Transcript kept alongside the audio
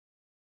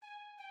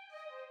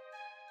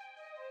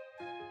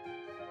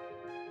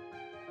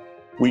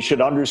We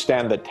should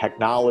understand that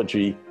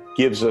technology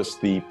gives us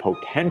the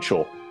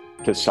potential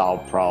to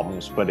solve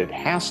problems, but it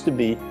has to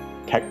be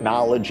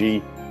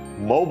technology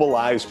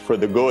mobilized for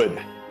the good.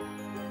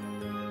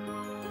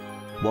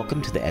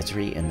 Welcome to the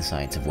Esri and the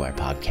Science of Where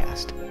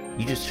podcast.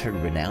 You just heard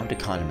renowned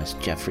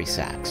economist Jeffrey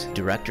Sachs,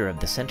 director of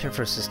the Center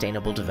for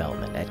Sustainable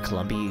Development at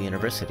Columbia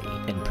University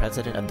and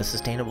president of the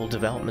Sustainable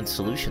Development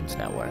Solutions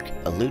Network,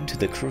 allude to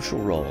the crucial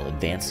role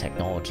advanced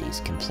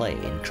technologies can play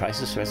in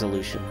crisis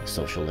resolution,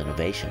 social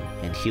innovation,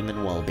 and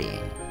human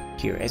well-being.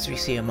 Hear Esri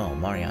CMO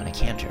Mariana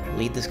Cantor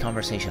lead this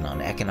conversation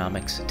on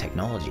economics,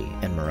 technology,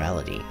 and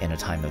morality in a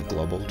time of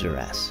global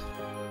duress.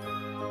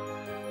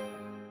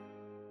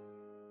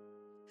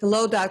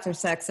 Hello, Dr.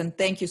 Sachs, and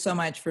thank you so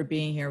much for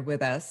being here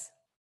with us.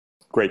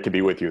 Great to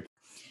be with you.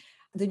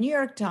 The New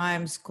York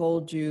Times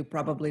called you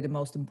probably the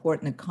most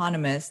important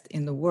economist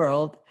in the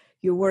world.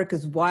 Your work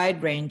is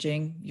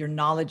wide-ranging, your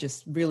knowledge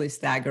is really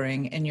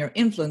staggering, and your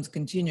influence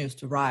continues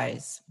to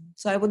rise.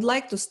 So I would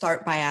like to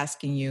start by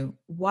asking you,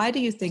 why do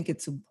you think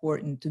it's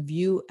important to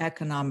view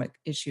economic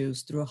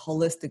issues through a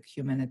holistic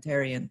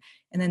humanitarian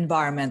and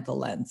environmental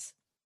lens?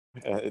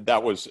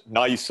 That was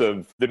nice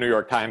of the New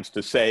York Times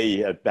to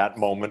say at that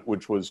moment,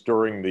 which was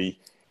during the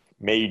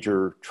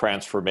major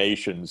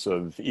transformations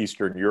of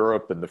Eastern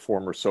Europe and the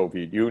former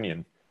Soviet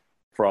Union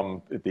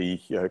from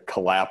the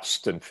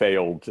collapsed and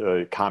failed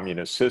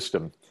communist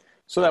system.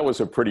 So that was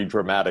a pretty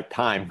dramatic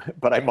time.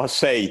 But I must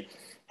say,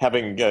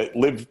 having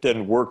lived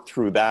and worked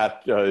through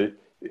that,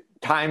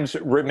 times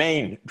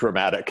remain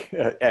dramatic.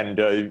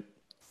 And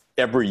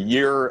every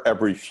year,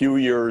 every few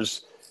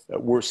years,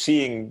 we're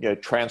seeing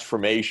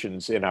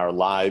transformations in our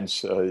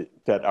lives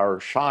that are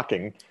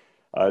shocking,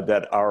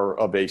 that are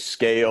of a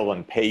scale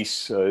and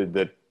pace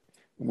that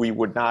we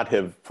would not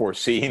have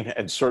foreseen.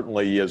 And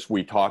certainly as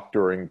we talked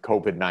during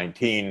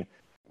COVID-19,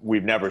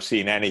 we've never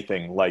seen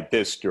anything like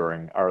this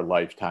during our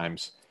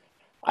lifetimes.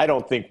 I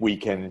don't think we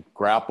can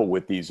grapple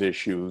with these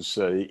issues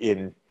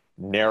in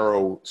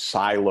narrow,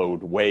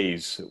 siloed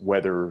ways,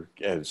 whether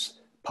as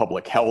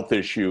public health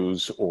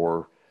issues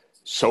or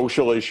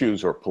social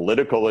issues or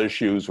political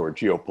issues or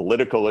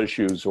geopolitical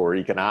issues or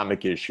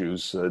economic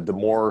issues. The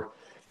more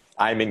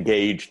I'm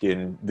engaged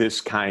in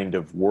this kind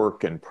of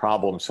work and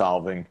problem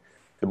solving,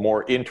 the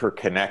more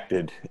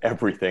interconnected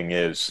everything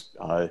is,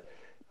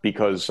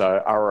 because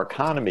our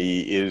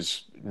economy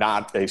is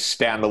not a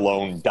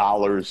standalone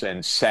dollars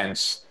and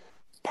cents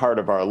part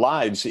of our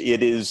lives.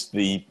 It is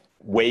the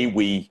way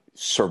we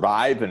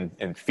survive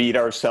and feed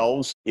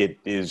ourselves. It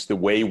is the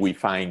way we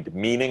find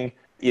meaning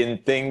in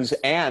things.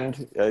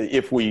 And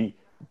if we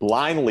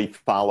blindly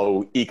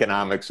follow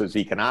economics as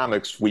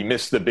economics, we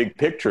miss the big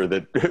picture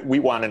that we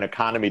want an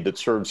economy that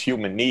serves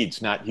human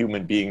needs, not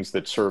human beings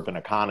that serve an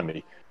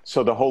economy.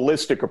 So the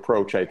holistic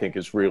approach, I think,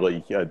 is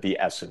really the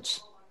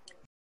essence.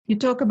 You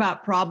talk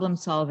about problem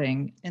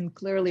solving, and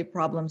clearly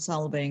problem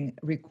solving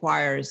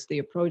requires the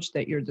approach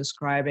that you're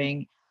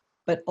describing,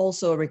 but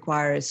also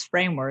requires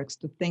frameworks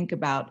to think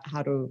about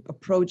how to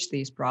approach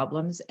these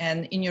problems.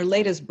 And in your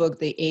latest book,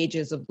 The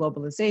Ages of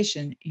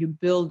Globalization, you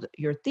build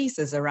your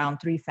thesis around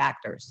three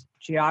factors: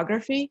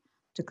 geography,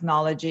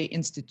 technology,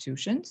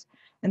 institutions.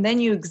 And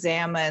then you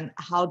examine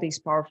how these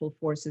powerful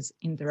forces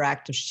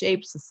interact to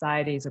shape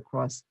societies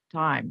across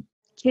time.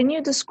 Can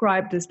you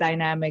describe this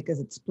dynamic as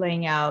it's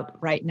playing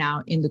out right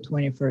now in the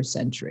 21st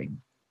century?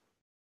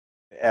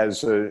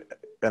 As an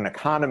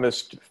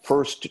economist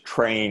first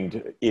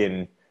trained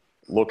in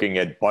looking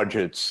at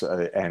budgets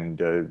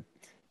and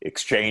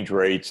exchange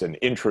rates and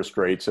interest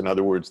rates, in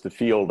other words, the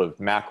field of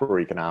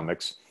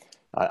macroeconomics,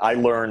 I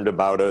learned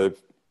about a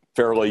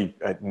fairly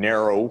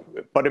narrow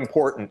but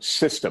important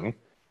system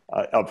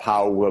of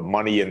how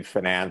money and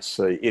finance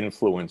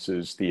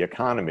influences the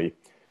economy.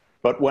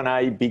 But when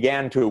I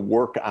began to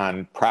work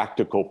on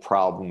practical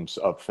problems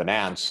of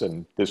finance,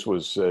 and this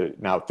was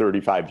now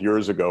 35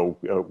 years ago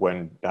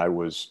when I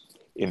was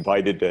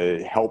invited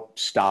to help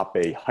stop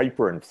a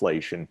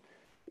hyperinflation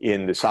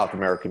in the South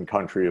American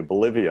country of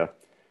Bolivia,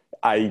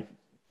 I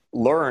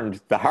learned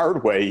the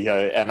hard way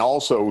and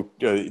also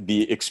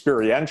the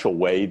experiential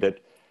way that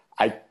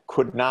I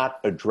could not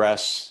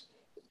address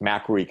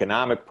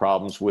macroeconomic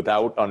problems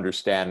without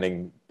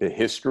understanding the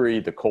history,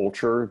 the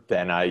culture.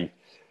 Then I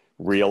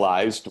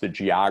realized the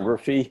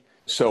geography.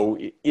 So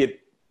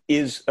it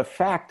is a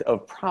fact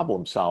of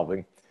problem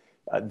solving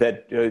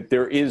that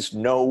there is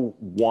no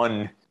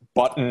one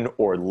button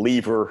or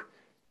lever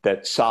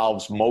that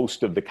solves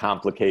most of the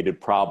complicated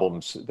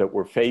problems that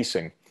we're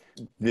facing.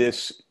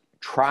 This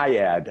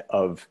triad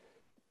of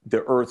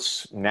the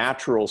Earth's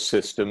natural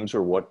systems,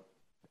 or what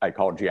I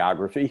call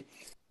geography,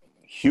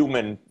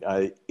 human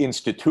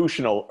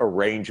institutional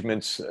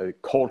arrangements,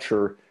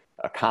 culture,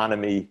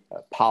 economy,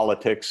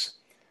 politics,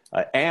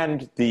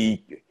 and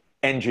the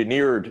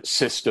engineered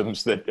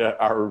systems that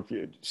are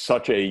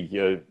such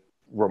a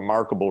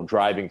remarkable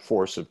driving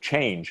force of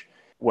change.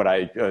 What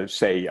I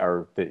say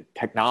are the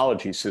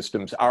technology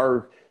systems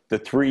are the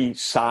three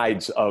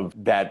sides of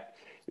that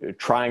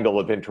triangle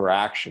of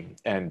interaction.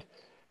 And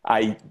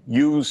I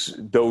use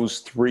those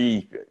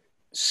three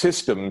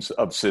systems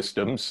of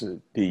systems,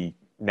 the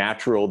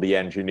natural, the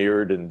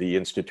engineered, and the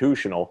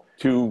institutional,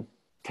 to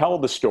tell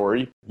the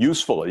story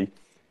usefully.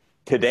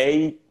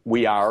 Today,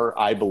 we are,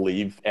 I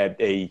believe, at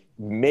a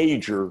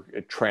major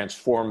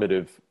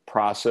transformative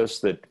process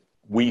that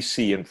we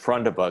see in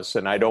front of us.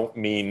 And I don't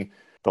mean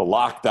the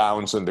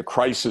lockdowns and the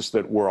crisis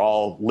that we're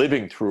all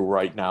living through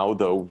right now,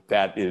 though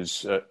that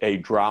is a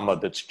drama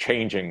that's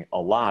changing a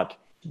lot.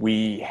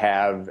 We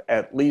have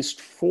at least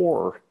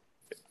 4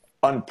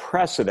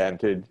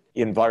 unprecedented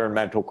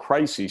environmental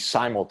crises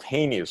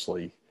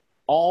simultaneously,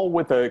 all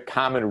with a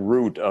common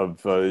root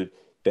of the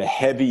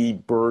heavy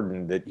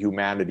burden that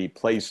humanity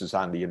places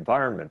on the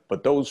environment.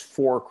 But those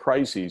 4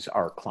 crises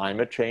are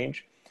climate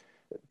change,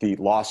 the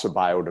loss of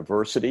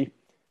biodiversity,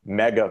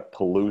 mega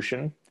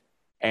pollution,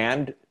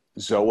 and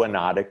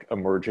zoonotic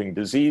emerging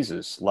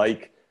diseases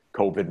like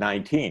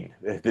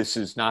COVID-19. This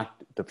is not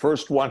the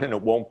first one, and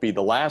it won't be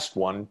the last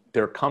one.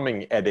 They're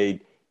coming at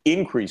an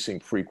increasing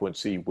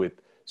frequency with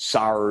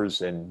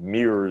SARS and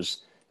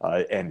MERS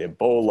and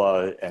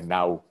Ebola, and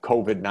now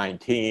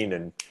COVID-19,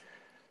 and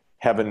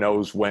heaven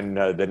knows when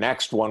the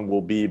next one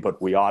will be,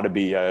 but we ought to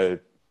be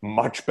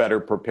much better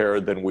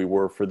prepared than we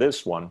were for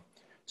this one.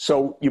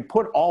 So you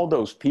put all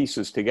those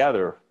pieces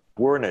together,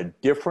 we're in a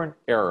different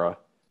era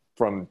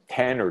from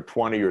 10 or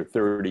 20 or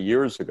 30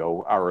 years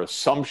ago. Our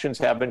assumptions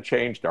haven't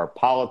changed, our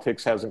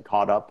politics hasn't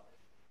caught up,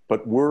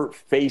 but we're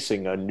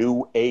facing a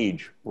new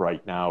age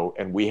right now,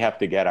 and we have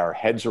to get our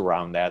heads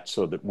around that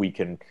so that we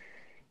can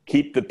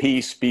keep the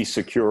peace, be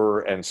secure,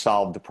 and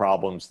solve the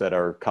problems that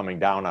are coming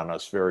down on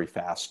us very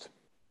fast.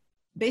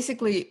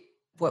 Basically,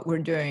 what we're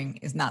doing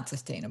is not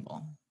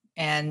sustainable.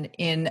 And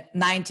in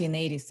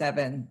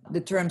 1987, the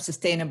term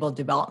sustainable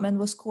development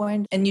was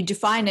coined, and you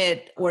define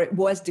it, or it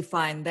was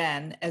defined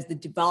then, as the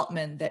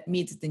development that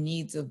meets the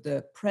needs of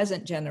the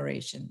present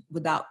generation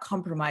without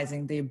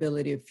compromising the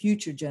ability of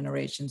future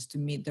generations to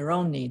meet their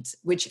own needs,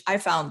 which I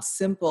found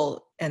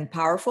simple and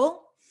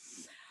powerful.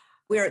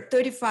 We're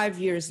 35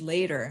 years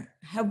later.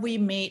 Have we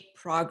made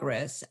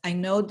progress? I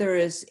know there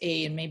is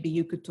and maybe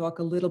you could talk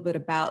a little bit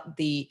about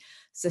the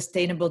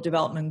Sustainable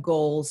Development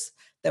Goals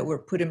that were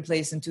put in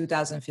place in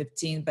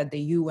 2015 by the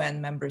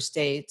UN member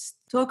states.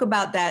 Talk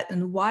about that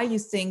and why you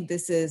think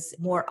this is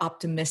a more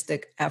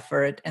optimistic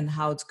effort and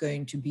how it's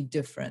going to be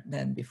different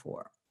than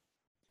before.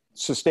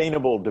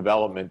 Sustainable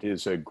development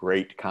is a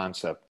great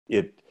concept.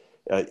 It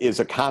is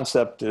a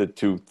concept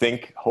to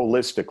think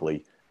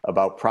holistically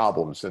about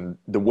problems. And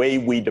the way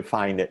we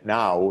define it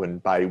now,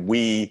 and by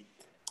we,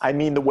 I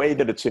mean the way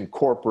that it's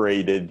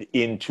incorporated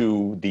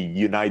into the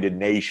United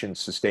Nations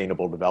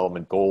Sustainable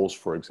Development Goals,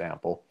 for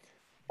example,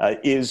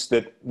 is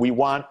that we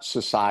want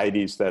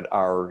societies that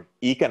are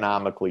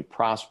economically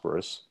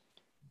prosperous,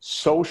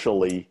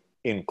 socially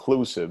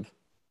inclusive,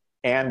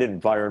 and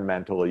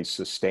environmentally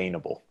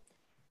sustainable.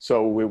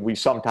 So we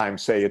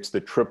sometimes say it's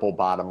the triple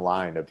bottom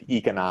line of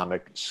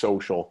economic,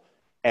 social,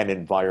 and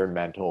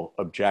environmental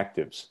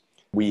objectives.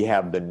 We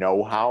have the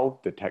know-how,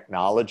 the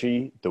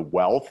technology, the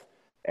wealth,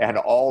 and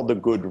all the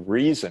good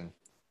reason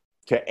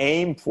to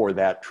aim for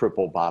that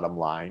triple bottom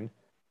line.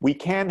 We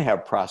can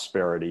have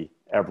prosperity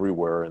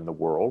everywhere in the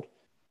world.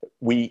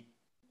 We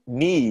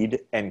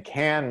need and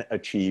can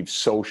achieve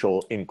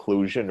social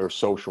inclusion or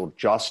social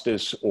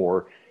justice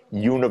or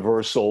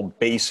universal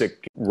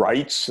basic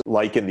rights,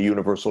 like in the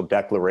Universal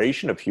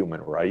Declaration of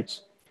Human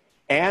Rights.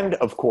 And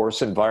of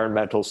course,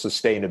 environmental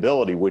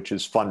sustainability, which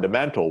is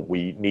fundamental.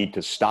 We need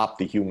to stop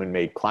the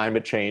human-made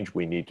climate change.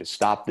 We need to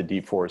stop the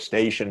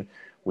deforestation.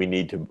 We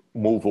need to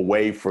move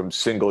away from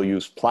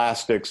single-use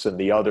plastics and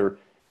the other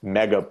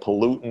mega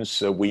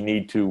pollutants. We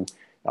need to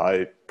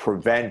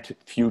prevent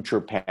future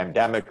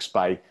pandemics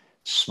by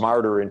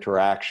smarter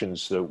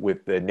interactions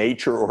with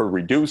nature or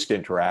reduced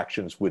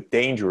interactions with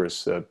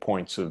dangerous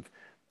points of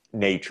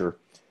nature.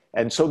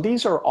 And so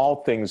these are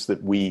all things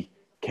that we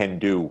can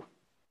do.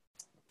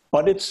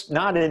 But it's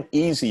not an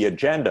easy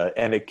agenda,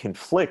 and it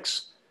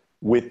conflicts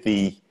with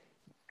the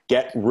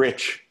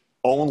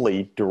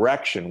get-rich-only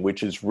direction,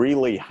 which is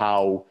really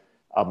how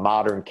a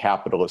modern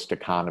capitalist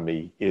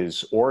economy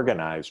is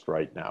organized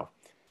right now.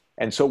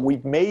 And so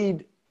we've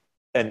made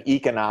an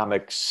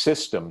economic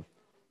system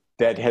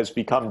that has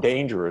become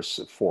dangerous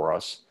for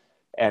us.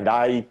 And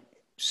I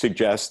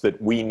suggest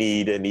that we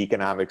need an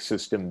economic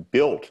system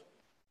built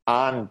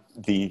on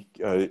the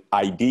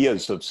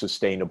ideas of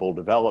sustainable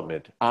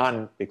development,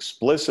 on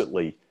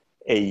explicitly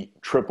a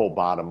triple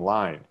bottom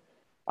line.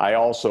 I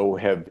also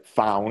have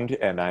found,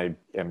 and I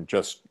am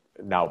just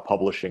now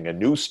publishing a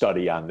new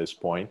study on this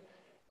point,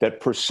 that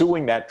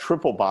pursuing that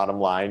triple bottom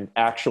line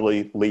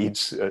actually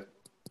leads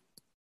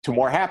to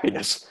more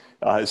happiness.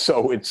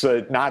 So it's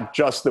not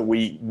just that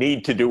we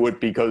need to do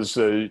it because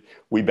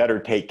we better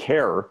take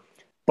care,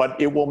 but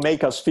it will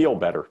make us feel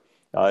better.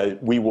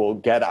 We will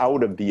get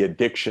out of the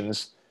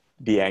addictions,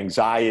 the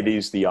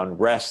anxieties, the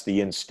unrest, the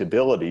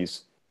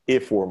instabilities,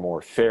 if we're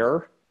more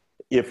fair,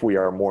 if we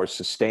are more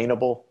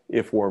sustainable,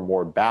 if we're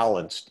more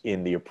balanced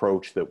in the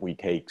approach that we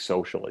take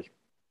socially.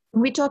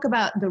 When we talk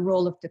about the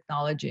role of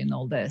technology in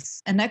all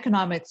this, an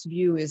economics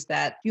view is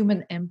that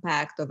human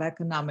impact of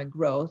economic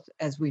growth,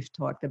 as we've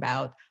talked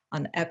about,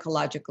 on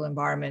ecological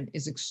environment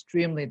is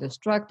extremely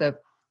destructive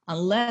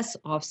unless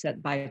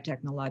offset by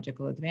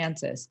technological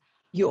advances.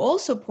 You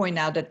also point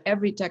out that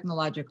every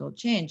technological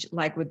change,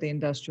 like with the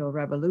Industrial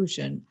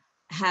Revolution,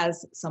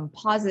 has some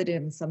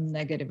positive and some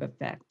negative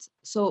effects.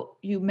 So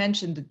you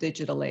mentioned the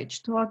digital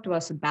age. Talk to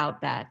us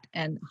about that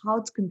and how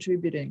it's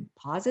contributing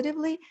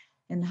positively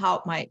and how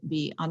it might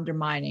be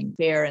undermining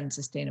fair and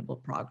sustainable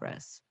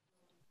progress.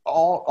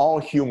 All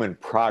human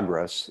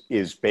progress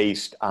is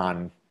based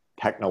on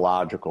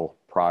technological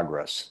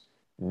progress,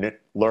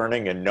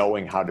 learning and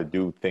knowing how to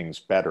do things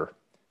better.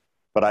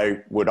 But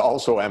I would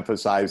also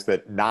emphasize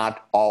that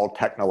not all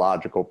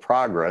technological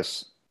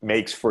progress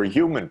makes for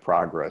human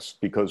progress,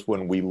 because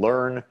when we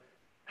learn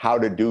how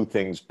to do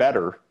things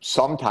better,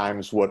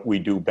 sometimes what we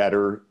do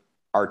better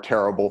are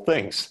terrible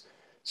things.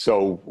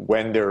 So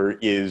when there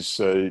is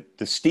the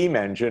steam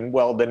engine,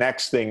 well, the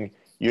next thing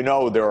you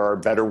know, there are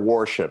better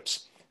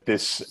warships.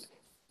 This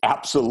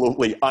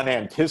absolutely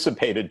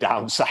unanticipated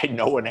downside,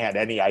 no one had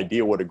any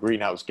idea what a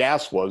greenhouse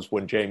gas was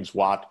when James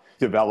Watt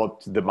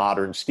developed the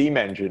modern steam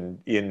engine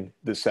in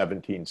the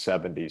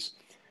 1770s.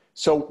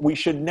 So we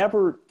should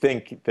never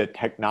think that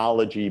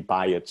technology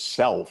by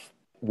itself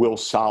will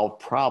solve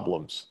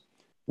problems.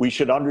 We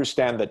should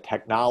understand that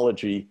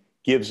technology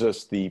gives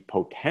us the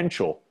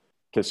potential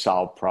to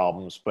solve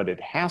problems, but it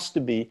has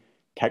to be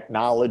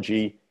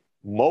technology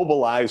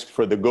mobilized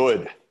for the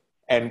good.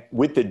 And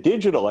with the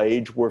digital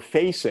age, we're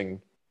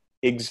facing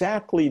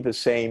exactly the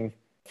same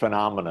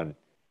phenomenon.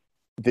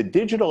 The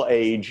digital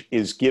age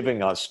is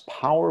giving us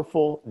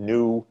powerful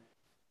new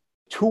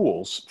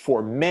tools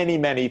for many,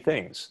 many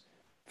things,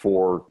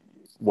 for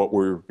what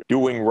we're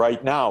doing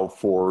right now,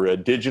 for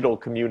digital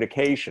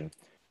communication,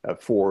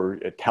 for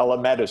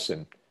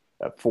telemedicine,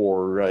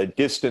 for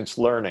distance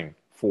learning,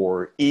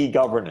 for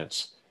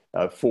e-governance,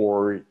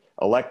 for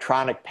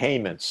electronic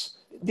payments.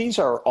 These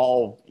are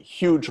all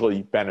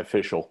hugely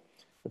beneficial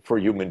for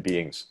human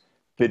beings.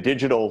 The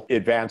digital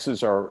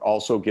advances are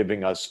also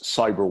giving us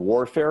cyber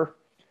warfare,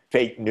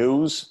 fake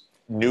news,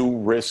 new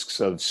risks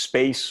of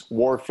space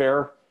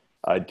warfare,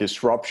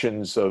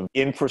 disruptions of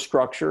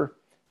infrastructure,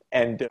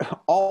 and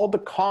all the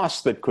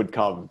costs that could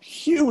come,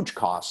 huge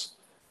costs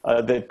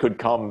that could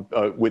come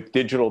with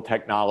digital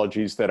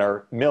technologies that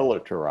are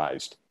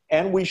militarized.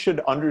 And we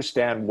should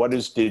understand what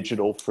is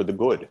digital for the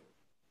good.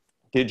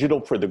 Digital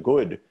for the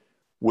good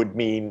would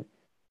mean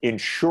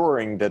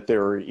ensuring that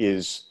there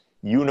is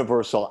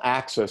universal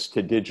access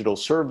to digital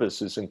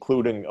services,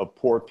 including of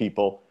poor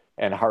people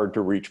and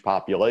hard-to-reach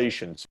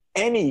populations.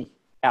 Any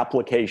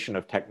application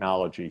of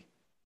technology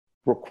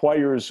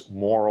requires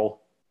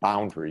moral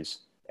boundaries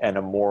and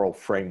a moral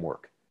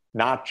framework,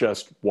 not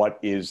just what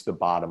is the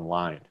bottom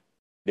line.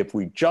 If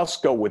we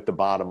just go with the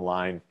bottom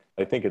line,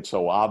 I think it's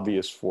so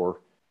obvious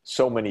for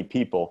so many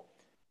people,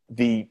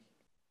 the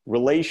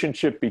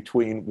relationship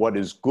between what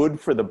is good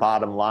for the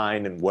bottom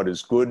line and what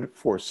is good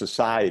for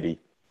society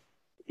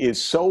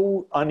is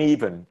so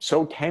uneven,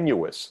 so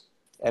tenuous.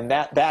 And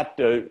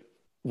that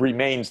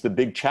remains the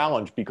big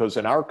challenge, because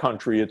in our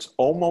country, it's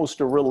almost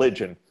a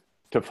religion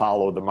to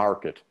follow the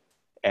market.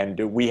 And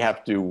we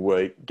have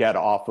to get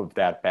off of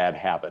that bad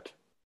habit.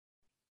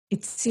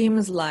 It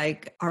seems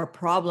like our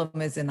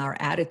problem is in our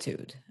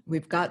attitude.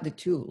 We've got the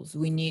tools.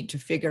 We need to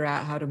figure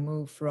out how to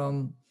move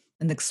from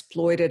an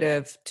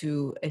exploitative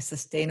to a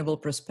sustainable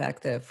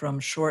perspective,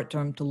 from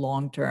short-term to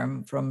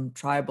long-term, from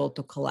tribal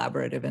to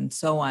collaborative, and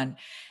so on.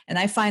 And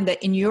I find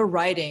that in your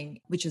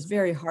writing, which is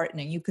very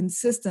heartening, you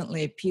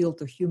consistently appeal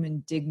to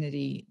human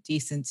dignity,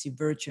 decency,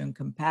 virtue, and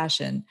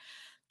compassion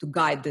to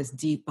guide this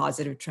deep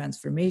positive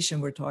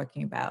transformation we're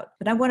talking about.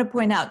 But I want to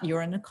point out,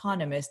 you're an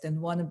economist and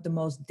one of the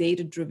most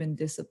data-driven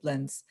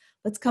disciplines.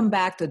 Let's come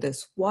back to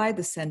this. Why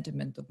the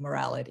sentiment of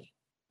morality?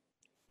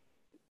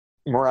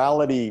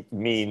 Morality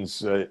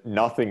means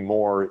nothing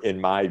more, in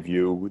my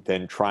view,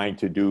 than trying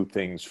to do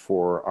things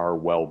for our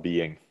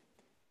well-being.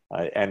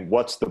 And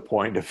what's the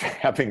point of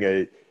having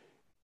a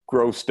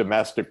gross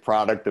domestic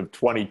product of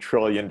 $20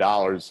 trillion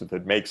if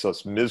it makes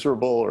us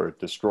miserable, or it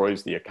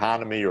destroys the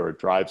economy, or it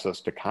drives us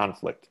to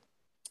conflict?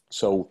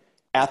 So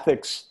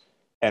ethics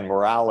and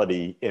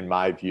morality, in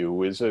my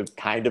view, is a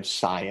kind of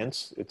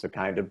science. It's a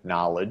kind of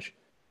knowledge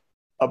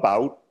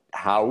about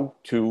how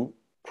to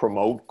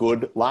promote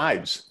good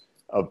lives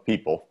of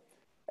people.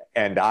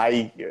 And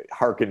I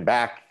hearken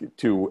back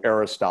to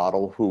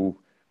Aristotle, who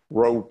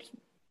wrote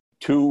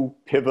two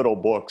pivotal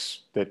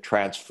books that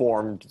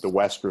transformed the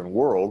Western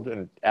world,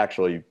 and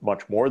actually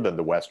much more than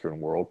the Western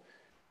world.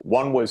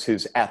 One was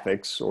his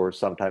Ethics, or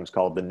sometimes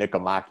called the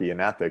Nicomachean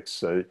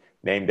Ethics,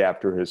 named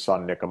after his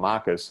son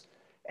Nicomachus.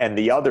 And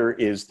the other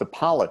is the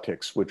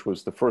Politics, which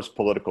was the first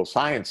political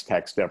science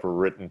text ever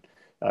written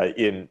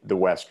in the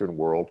Western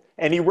world.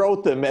 And he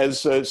wrote them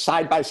as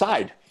side by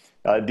side.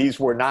 These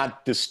were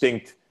not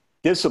distinct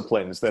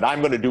disciplines, that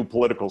I'm going to do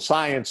political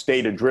science,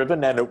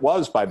 data-driven, and it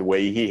was, by the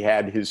way. He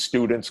had his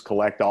students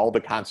collect all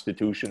the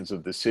constitutions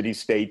of the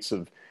city-states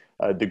of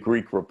the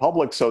Greek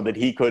Republic so that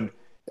he could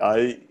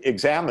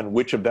examine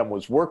which of them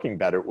was working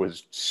better. It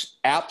was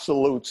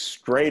absolute,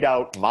 straight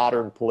out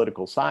modern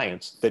political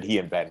science that he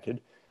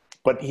invented.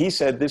 But he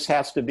said this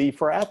has to be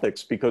for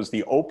ethics, because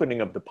the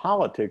opening of the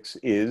politics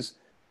is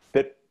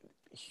that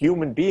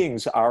human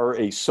beings are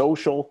a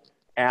social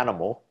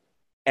animal,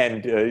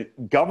 and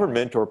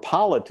government or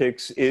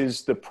politics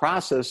is the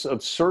process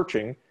of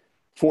searching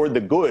for the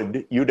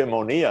good,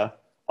 eudaimonia,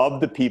 of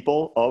the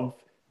people of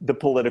the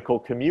political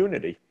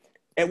community.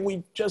 And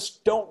we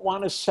just don't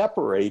want to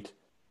separate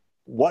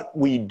what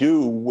we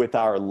do with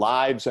our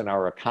lives and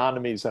our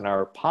economies and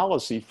our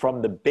policy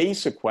from the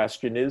basic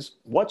question is,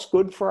 what's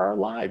good for our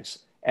lives?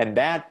 And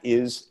that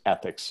is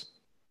ethics.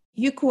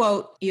 You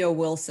quote E.O.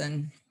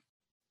 Wilson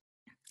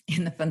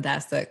in The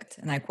Fantastic,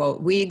 and I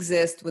quote, "We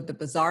exist with the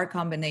bizarre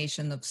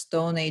combination of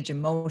Stone Age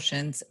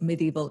emotions,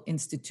 medieval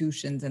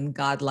institutions, and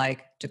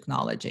godlike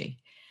technology.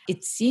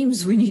 It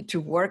seems we need to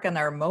work on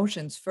our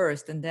emotions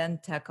first and then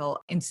tackle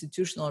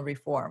institutional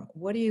reform."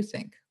 What do you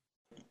think?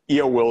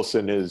 E.O.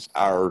 Wilson is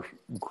our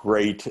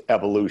great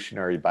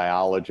evolutionary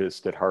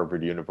biologist at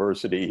Harvard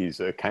University. He's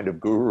a kind of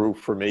guru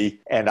for me.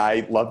 And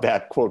I love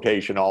that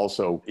quotation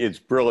also. It's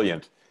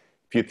brilliant.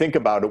 If you think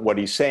about it, what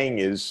he's saying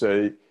is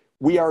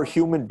we are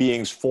human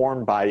beings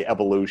formed by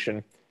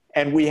evolution,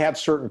 and we have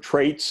certain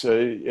traits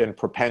and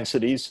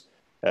propensities.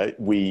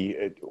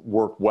 We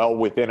work well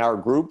within our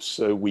groups.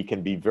 We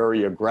can be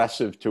very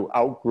aggressive to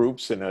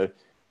outgroups in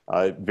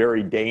a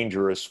very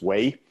dangerous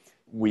way.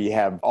 We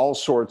have all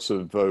sorts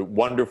of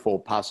wonderful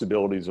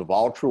possibilities of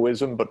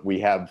altruism, but we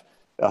have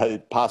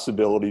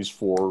possibilities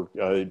for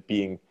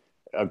being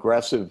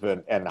aggressive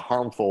and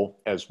harmful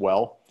as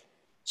well.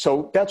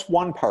 So that's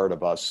one part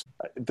of us.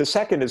 The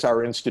second is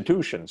our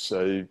institutions.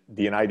 The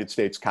United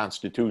States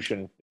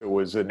Constitution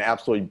was an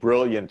absolutely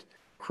brilliant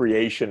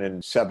creation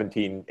in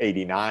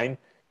 1789.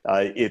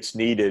 It's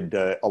needed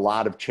a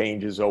lot of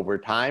changes over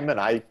time, and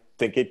I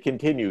think it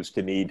continues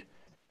to need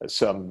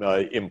some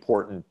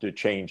important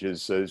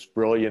changes, as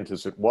brilliant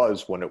as it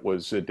was when it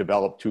was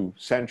developed 2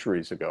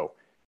 centuries ago.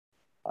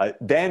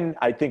 Then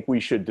I think we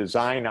should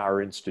design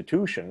our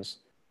institutions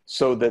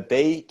so that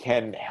they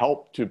can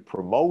help to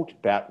promote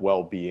that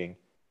well-being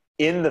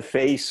in the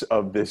face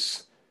of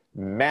this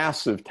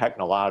massive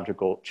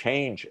technological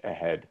change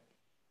ahead.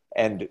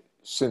 And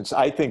since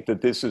I think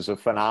that this is a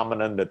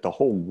phenomenon that the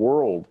whole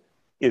world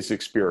is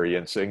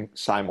experiencing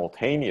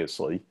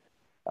simultaneously,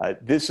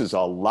 this is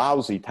a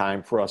lousy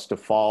time for us to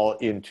fall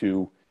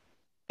into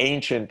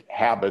ancient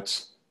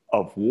habits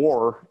of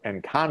war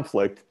and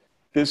conflict.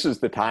 This is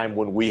the time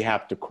when we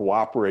have to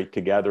cooperate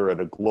together at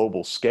a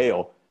global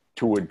scale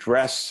to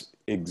address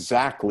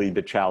exactly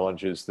the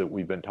challenges that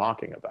we've been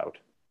talking about.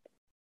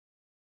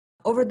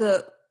 Over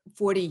the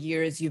 40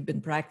 years you've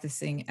been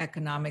practicing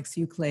economics,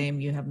 you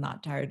claim you have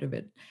not tired of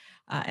it.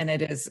 And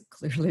it is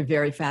clearly a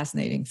very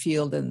fascinating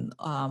field, and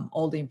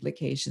all the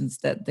implications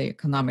that the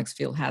economics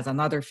field has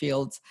on other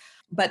fields.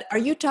 But are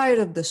you tired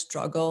of the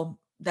struggle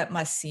that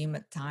must seem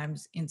at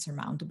times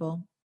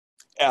insurmountable?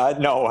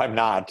 No, I'm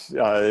not.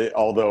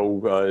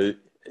 Although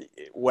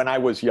when I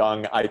was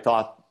young, I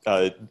thought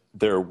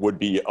there would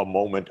be a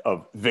moment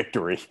of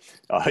victory.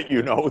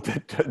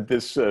 That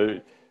this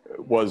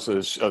was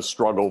a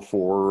struggle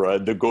for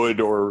the good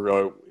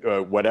or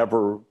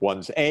whatever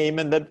one's aim,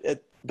 and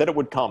that it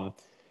would come.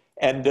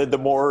 And the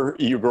more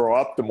you grow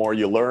up, the more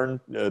you learn,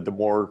 the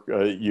more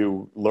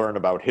you learn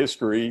about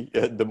history,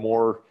 the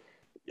more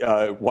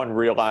one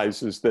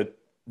realizes that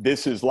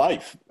this is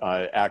life,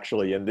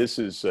 actually, and this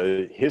is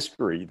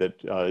history,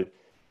 that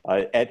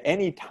at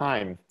any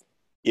time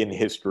in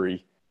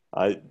history,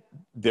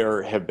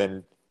 there have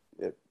been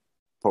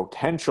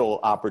potential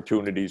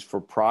opportunities for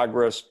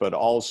progress, but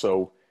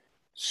also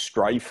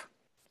strife,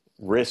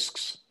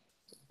 risks,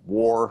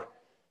 war,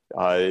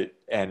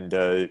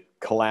 and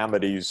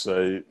calamities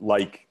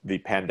like the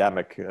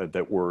pandemic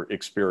that we're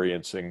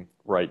experiencing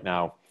right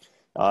now.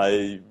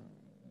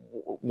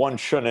 One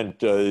shouldn't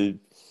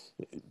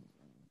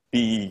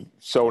be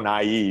so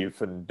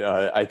naive, and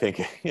I think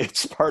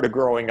it's part of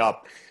growing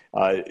up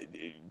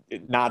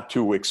not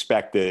to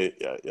expect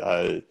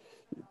that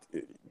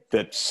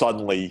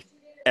suddenly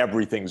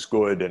everything's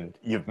good and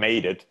you've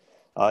made it.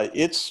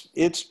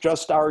 It's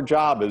just our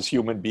job as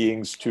human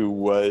beings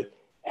to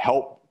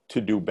help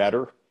to do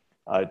better,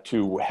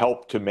 to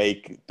help to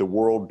make the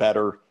world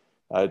better,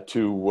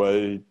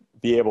 to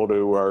be able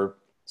to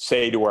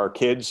say to our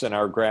kids and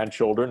our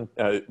grandchildren,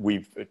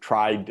 we've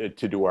tried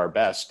to do our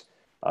best.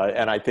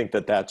 And I think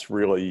that that's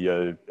really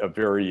a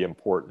very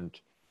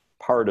important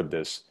part of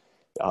this.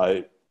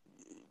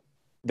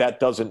 That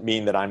doesn't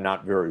mean that I'm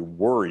not very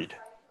worried.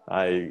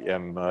 I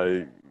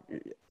am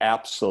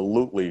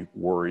absolutely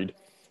worried.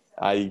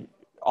 I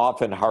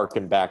often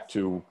hearken back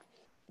to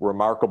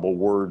remarkable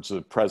words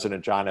of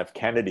President John F.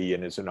 Kennedy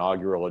in his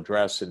inaugural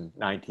address in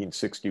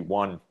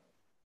 1961,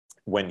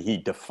 when he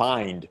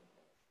defined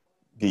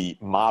the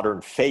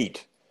modern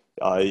fate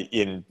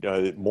in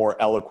a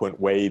more eloquent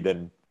way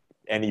than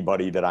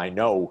anybody that I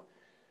know.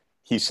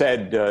 He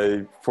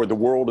said, for the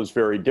world is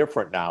very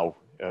different now.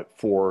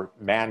 for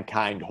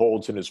mankind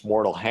holds in his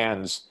mortal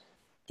hands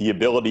the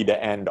ability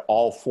to end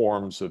all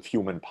forms of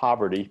human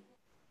poverty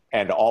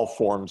and all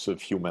forms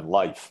of human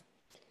life.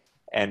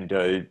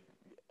 And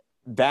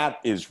that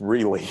is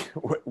really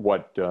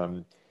what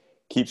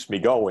keeps me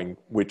going,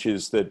 which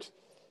is that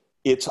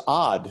it's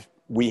odd.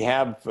 We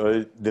have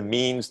the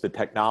means, the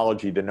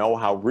technology, the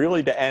know-how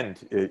really to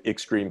end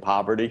extreme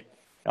poverty.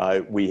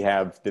 We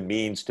have the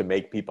means to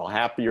make people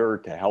happier,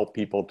 to help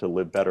people to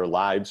live better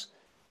lives.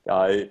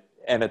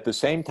 And at the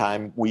same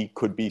time, we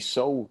could be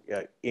so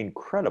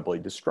incredibly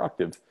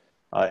destructive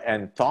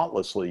and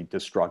thoughtlessly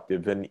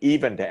destructive, and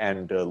even to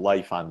end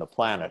life on the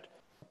planet.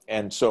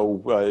 And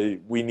so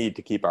we need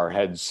to keep our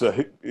heads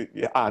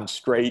on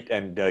straight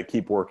and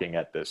keep working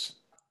at this.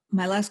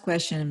 My last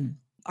question,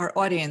 our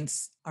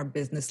audience, our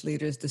business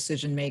leaders,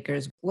 decision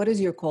makers, what is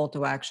your call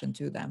to action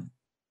to them?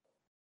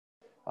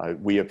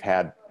 We have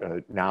had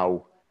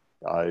now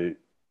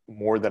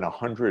more than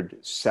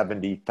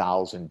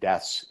 170,000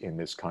 deaths in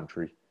this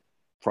country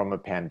from a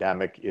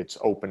pandemic. It's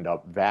opened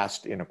up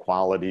vast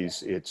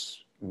inequalities.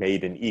 It's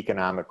made an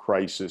economic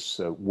crisis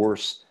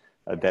worse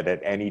than at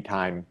any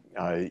time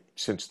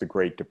since the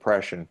Great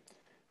Depression.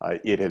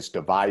 It has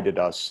divided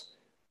us.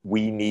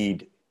 We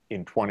need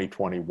in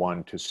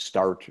 2021 to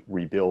start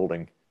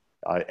rebuilding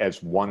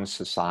as one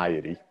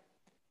society.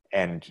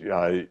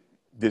 And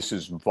this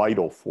is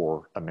vital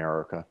for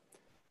America.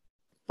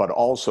 But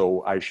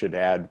also, I should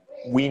add,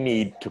 we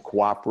need to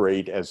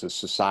cooperate as a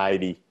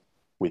society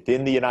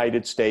within the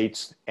United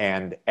States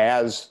and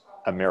as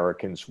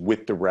Americans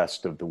with the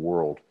rest of the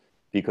world,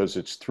 because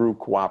it's through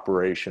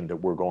cooperation that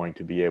we're going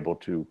to be able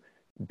to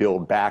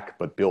build back,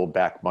 but build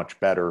back much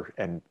better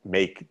and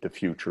make the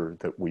future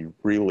that we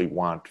really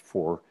want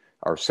for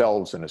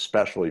ourselves and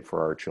especially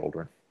for our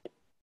children.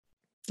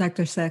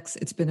 Dr. Sachs,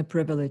 it's been a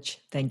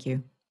privilege. Thank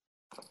you.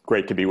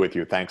 Great to be with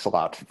you. Thanks a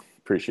lot.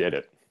 Appreciate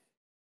it.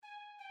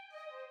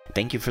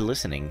 Thank you for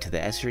listening to the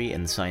ESRI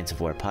and the Science of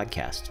War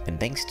podcast, and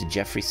thanks to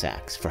Jeffrey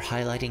Sachs for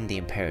highlighting the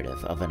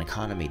imperative of an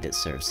economy that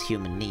serves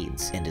human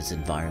needs and is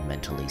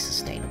environmentally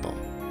sustainable.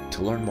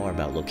 To learn more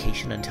about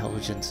location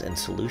intelligence and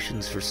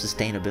solutions for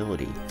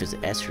sustainability, visit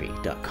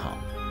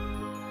esri.com.